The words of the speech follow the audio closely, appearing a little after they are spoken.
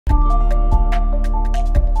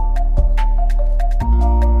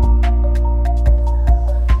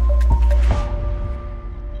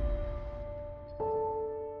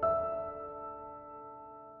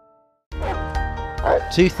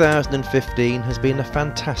2015 has been a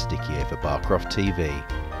fantastic year for Barcroft TV,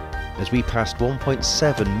 as we passed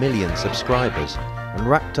 1.7 million subscribers and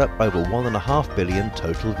racked up over 1.5 billion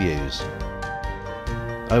total views.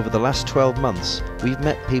 Over the last 12 months, we've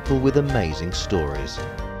met people with amazing stories,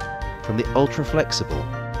 from the ultra-flexible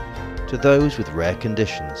to those with rare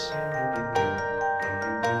conditions,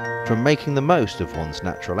 from making the most of one's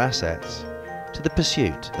natural assets to the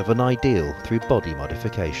pursuit of an ideal through body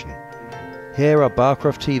modification. Here are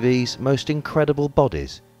Barcroft TV's most incredible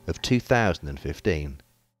bodies of 2015.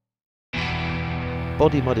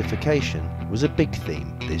 Body modification was a big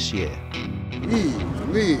theme this year.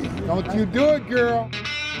 Lee, don't you do it, girl!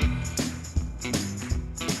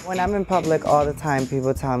 When I'm in public all the time,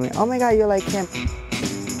 people tell me, oh my God, you're like Kim.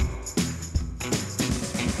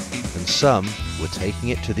 And some were taking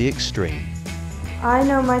it to the extreme. I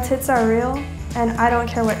know my tits are real, and I don't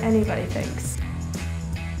care what anybody thinks.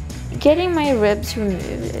 Getting my ribs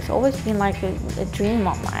removed has always been like a dream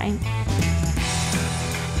of mine.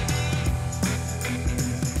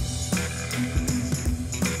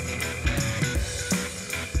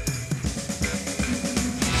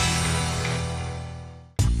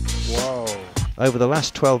 Whoa. Over the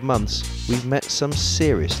last 12 months, we've met some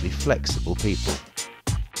seriously flexible people.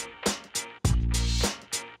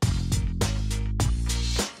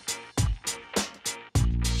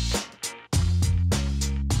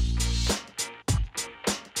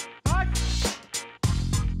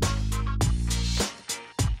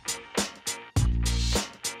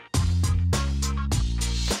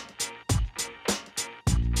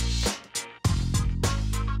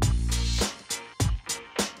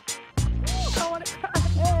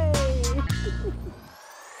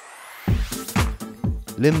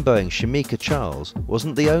 Limboing Shamika Charles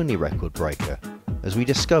wasn't the only record breaker, as we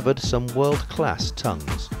discovered some world-class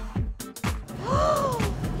tongues. Oh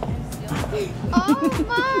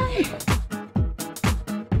my!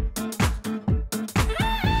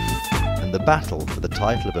 And the battle for the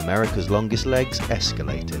title of America's longest legs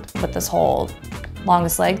escalated. With this whole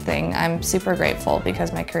longest leg thing, I'm super grateful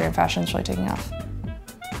because my career in fashion is really taking off.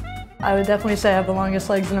 I would definitely say I have the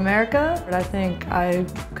longest legs in America, but I think I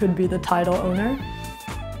could be the title owner.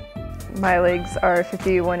 My legs are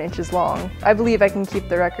 51 inches long. I believe I can keep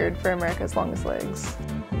the record for America's longest legs.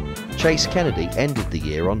 Chase Kennedy ended the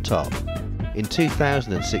year on top. In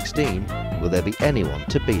 2016, will there be anyone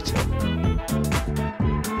to beat him?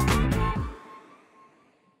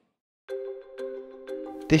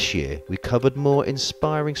 This year, we covered more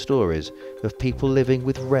inspiring stories of people living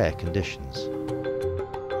with rare conditions.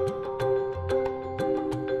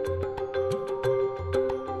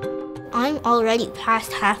 I'm already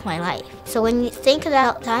past half my life. So when you think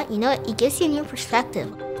about that, you know, it gives you a new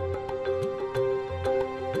perspective.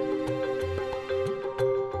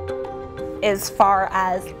 As far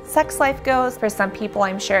as sex life goes, for some people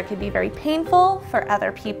I'm sure it could be very painful. For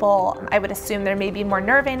other people, I would assume there may be more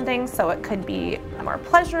nerve endings, so it could be more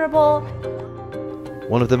pleasurable.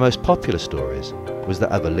 One of the most popular stories was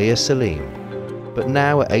that of Aliyah Salim, but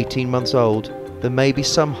now at 18 months old, there may be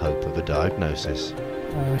some hope of a diagnosis.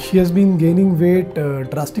 She has been gaining weight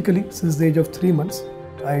drastically since the age of 3 months.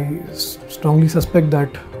 I strongly suspect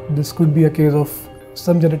that this could be a case of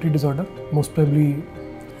some genetic disorder, most probably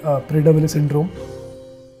Prader-Willi syndrome.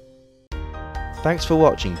 Thanks for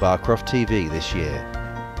watching Barcroft TV this year.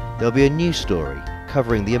 There'll be a new story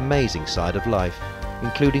covering the amazing side of life,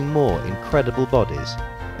 including more incredible bodies,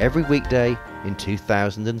 every weekday in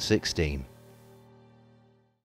 2016.